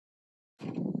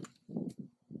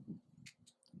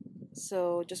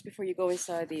So just before you go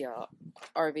inside the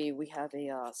RV, we have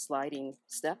a sliding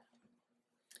step.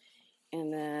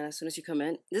 And then as soon as you come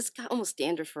in, this is almost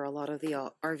standard for a lot of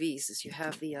the RVs, is you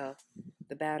have the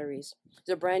batteries.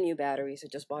 They're brand new batteries. I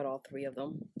just bought all 3 of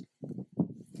them.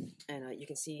 And you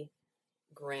can see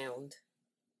ground,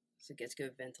 so it gets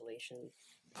good ventilation.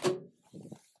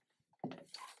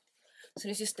 As soon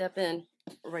as you step in,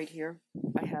 right here,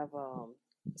 I have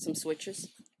some switches.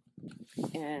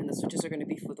 And the switches are going to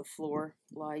be for the floor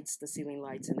lights, the ceiling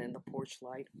lights, and then the porch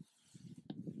light.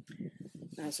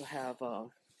 I also have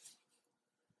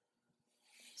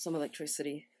some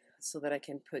electricity so that I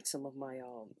can put some of my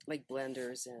like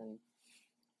blenders and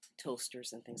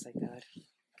toasters and things like that.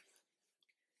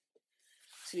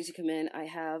 As soon as you come in, I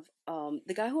have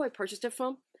the guy who I purchased it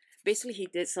from. Basically, he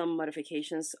did some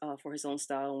modifications for his own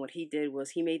style, and what he did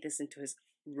was he made this into his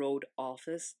road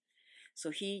office. So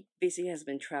he basically has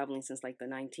been traveling since like the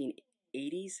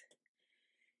 1980s.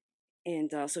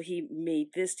 And so he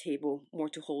made this table more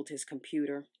to hold his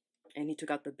computer. And he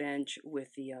took out the bench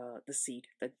with the seat,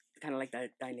 the kind of like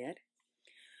that dinette.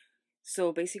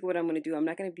 So basically what I'm going to do, I'm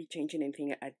not going to be changing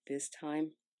anything at this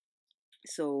time.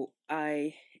 So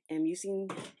I am using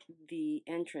the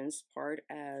entrance part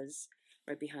as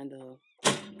right behind the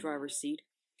driver's seat.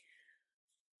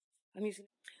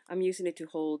 I'm using it to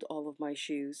hold all of my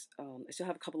shoes. I still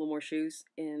have a couple of more shoes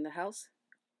in the house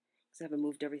because I haven't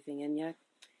moved everything in yet.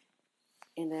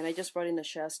 And then I just brought in the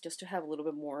chest just to have a little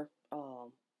bit more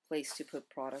place to put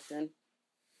product in.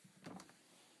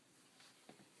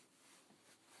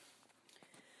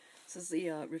 This is the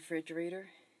refrigerator.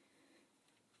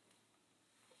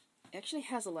 It actually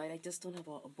has a light. I just don't have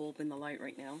a bulb in the light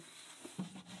right now.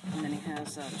 And then it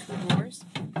has 2 doors.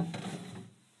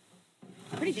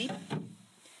 Pretty deep.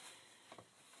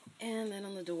 And then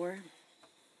on the door,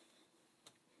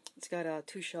 it's got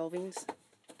 2 shelvings.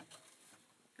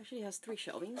 Actually, it has 3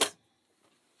 shelvings.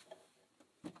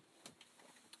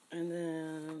 And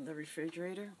then the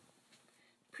refrigerator.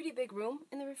 Pretty big room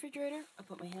in the refrigerator. I'll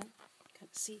put my hand, kind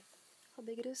of see how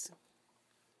big it is.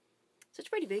 So it's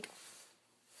pretty big.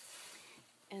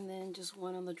 And then just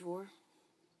one on the drawer.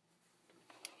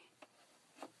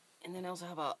 And then I also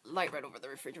have a light right over the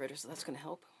refrigerator, so that's going to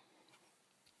help.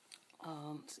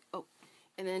 Oh,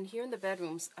 and then here in the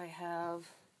bedrooms, I have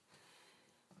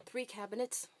 3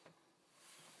 cabinets.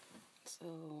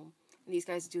 So these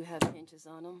guys do have hinges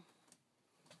on them.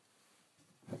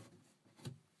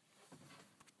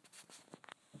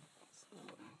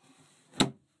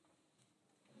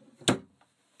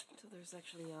 So there's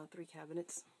actually 3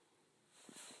 cabinets.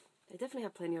 I definitely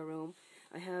have plenty of room.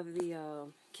 I have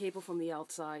the cable from the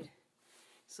outside,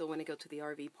 so when I go to the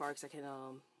RV parks, I can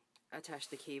attach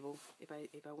the cable if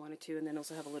I wanted to, and then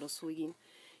also have a little swinging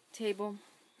table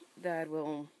that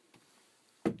will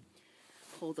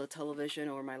hold a television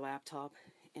or my laptop,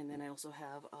 and then I also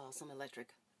have some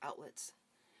electric outlets.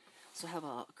 So I have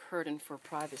a curtain for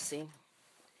privacy.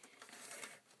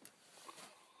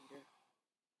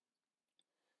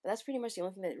 But that's pretty much the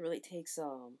only thing that really takes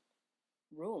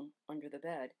room under the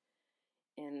bed.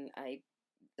 And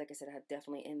like I said, I have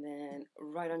definitely, and then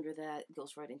right under that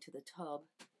goes right into the tub.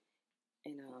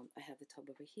 And I have the tub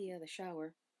over here, the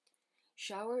shower.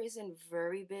 Shower isn't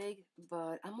very big,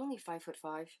 but I'm only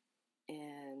 5'5",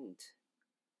 and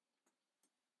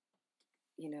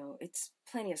you know, it's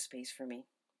plenty of space for me.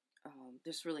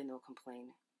 There's really no complaint.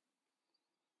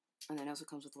 And then it also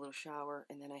comes with a little shower,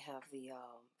 and then I have the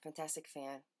fantastic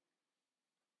fan.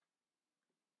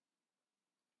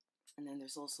 And then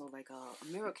there's also like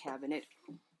a mirror cabinet.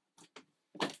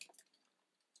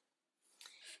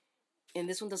 And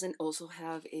this one doesn't also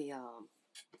have a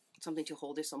something to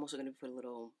hold it, so I'm also going to put a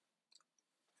little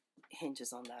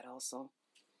hinges on that also.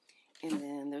 And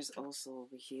then there's also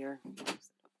over here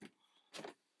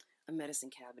a medicine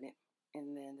cabinet,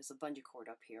 and then there's a bungee cord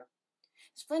up here.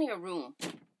 There's plenty of room,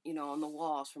 you know, on the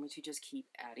walls for me to just keep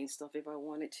adding stuff if I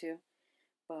wanted to.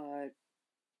 But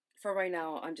for right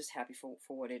now, I'm just happy for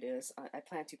what it is. I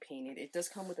plan to paint it. It does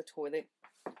come with a toilet.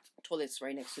 Toilet's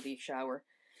right next to the shower,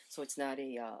 so it's not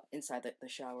a inside the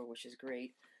shower, which is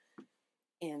great.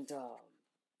 And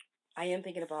I am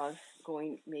thinking about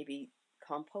going maybe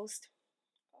compost.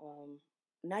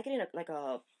 Not getting like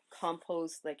a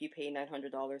compost like you pay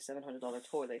 $900, $700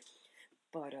 toilet,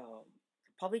 but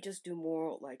probably just do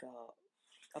more like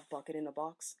a bucket in a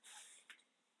box.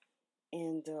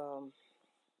 And let's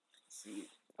see,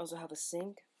 I also have a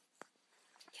sink,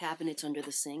 cabinets under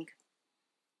the sink.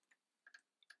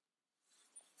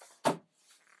 And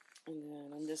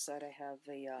then on this side I have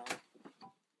a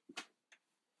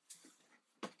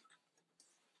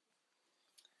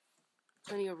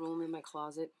plenty of room in my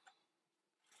closet.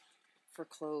 for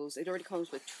clothes. It already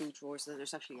comes with 2 drawers, so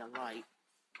there's actually a light.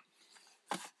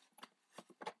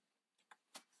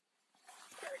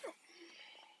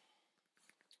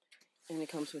 And it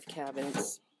comes with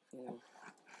cabinets, you know.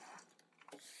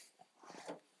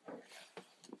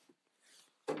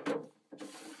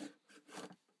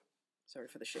 Sorry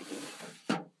for the shaking.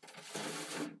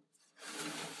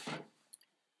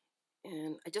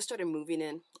 And I just started moving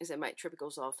in. I said my trip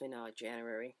goes off in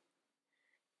January.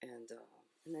 And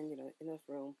then, you know, enough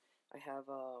room. I have,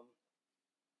 I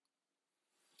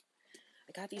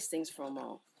got these things from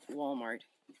Walmart.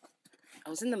 I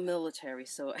was in the military,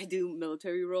 so I do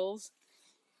military rolls.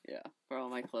 Yeah, for all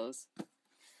my clothes. I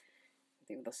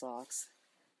think with the socks.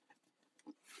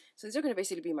 So these are going to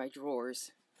basically be my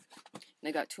drawers. And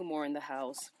I got 2 more in the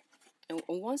house. And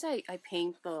once I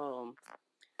paint the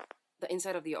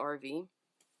inside of the RV,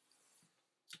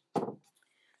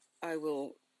 I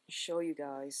will show you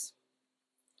guys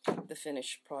the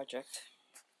finished project.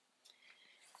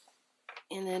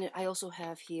 And then I also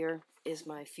have here is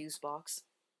my fuse box.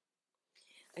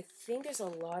 I think there's a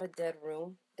lot of dead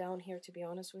room down here, to be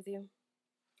honest with you.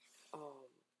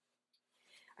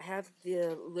 I have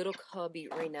the little cubby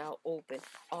right now open.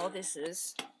 All this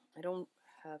is, I don't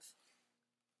have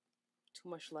too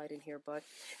much light in here, but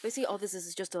basically all this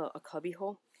is just a cubby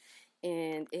hole.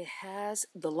 And it has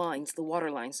the lines, the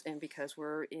water lines. And because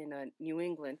we're in New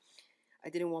England, I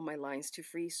didn't want my lines to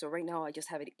freeze. So right now I just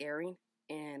have it airing.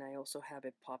 And I also have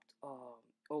it popped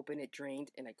open, it drained,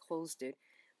 and I closed it.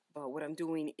 But what I'm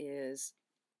doing is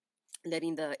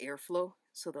letting the air flow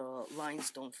so the lines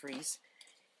don't freeze.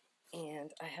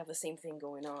 And I have the same thing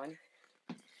going on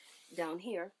down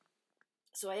here.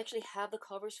 So I actually have the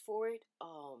covers for it,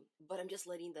 but I'm just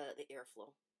letting the air flow.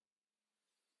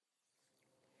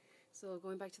 So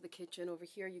going back to the kitchen, over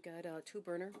here you got a 2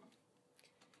 burner.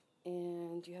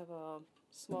 And you have a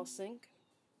small sink.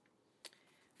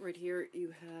 Right here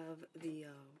you have the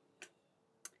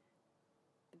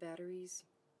batteries.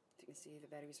 As you can see, the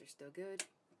batteries are still good.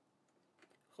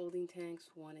 Holding tanks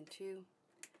 1 and 2.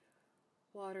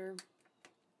 Water.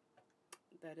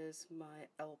 That is my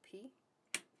LP.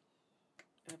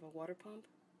 I have a water pump.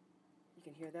 You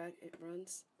can hear that, it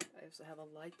runs. I also have a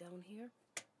light down here,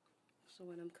 so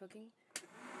when I'm cooking.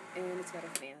 And it's got a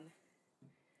fan.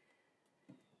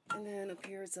 And then up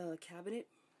here is a cabinet.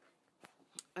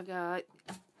 I've got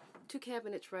 2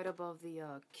 cabinets right above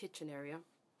the kitchen area.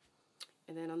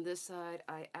 And then on this side,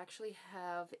 I actually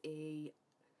have a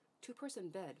 2-person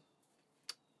bed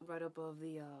right above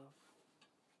the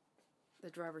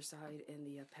driver's side and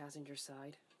the passenger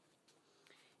side.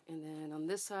 And then on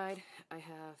this side, I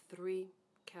have 3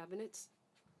 cabinets.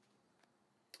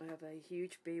 I have a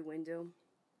huge bay window.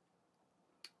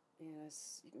 And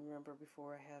as you can remember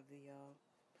before, I have the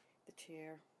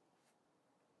chair.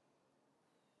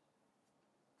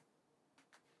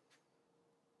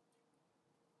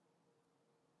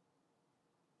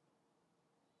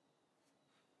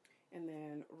 And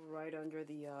then right under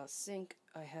the sink,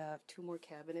 I have 2 more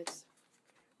cabinets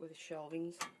with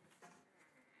shelvings.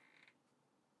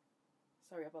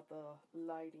 Sorry about the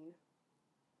lighting.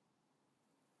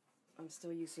 I'm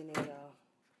still using a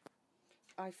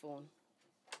iPhone.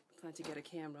 Plan to get a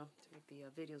camera to make the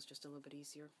videos just a little bit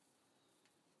easier.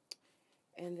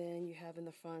 And then you have in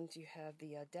the front, you have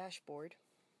the dashboard.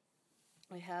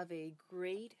 I have a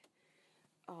great,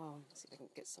 let's see if I can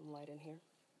get some light in here.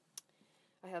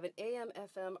 I have an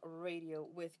AM/FM radio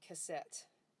with cassette,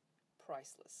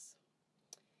 priceless.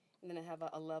 And then I have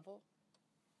a level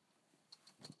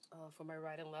for my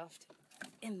right and left.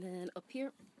 And then up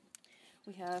here,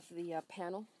 we have the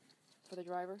panel for the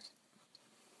driver.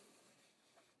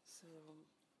 So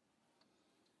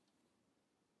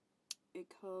it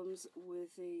comes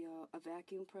with a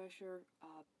vacuum pressure,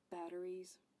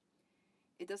 batteries.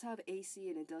 It does have AC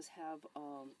and it does have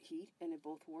heat, and it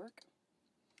both work.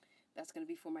 That's going to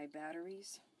be for my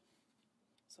batteries,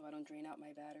 so I don't drain out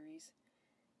my batteries.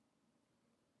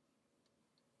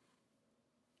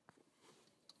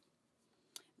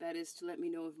 That is to let me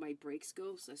know if my brakes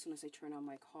go. So as soon as I turn on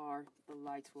my car, the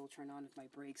lights will turn on if my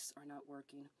brakes are not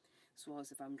working, as well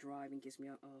as if I'm driving, gives me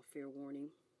a fair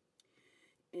warning.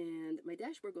 And my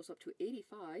dashboard goes up to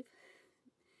 85,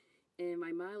 and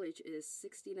my mileage is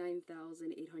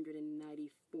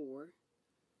 69,894.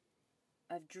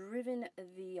 I've driven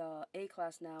the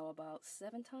A-Class now about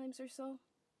 7 times or so.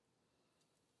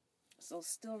 So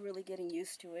still really getting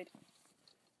used to it.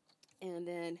 And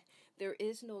then there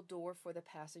is no door for the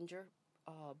passenger,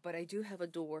 but I do have a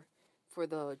door for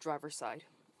the driver's side.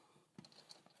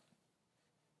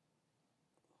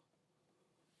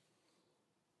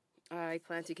 I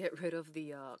plan to get rid of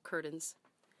the curtains.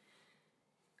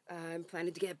 I'm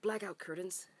planning to get blackout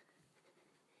curtains.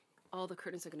 All the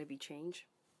curtains are going to be changed.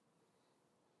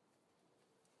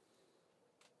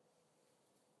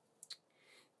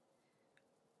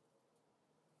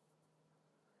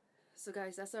 So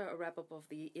guys, that's a wrap up of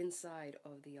the inside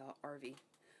of the RV.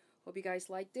 Hope you guys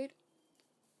liked it.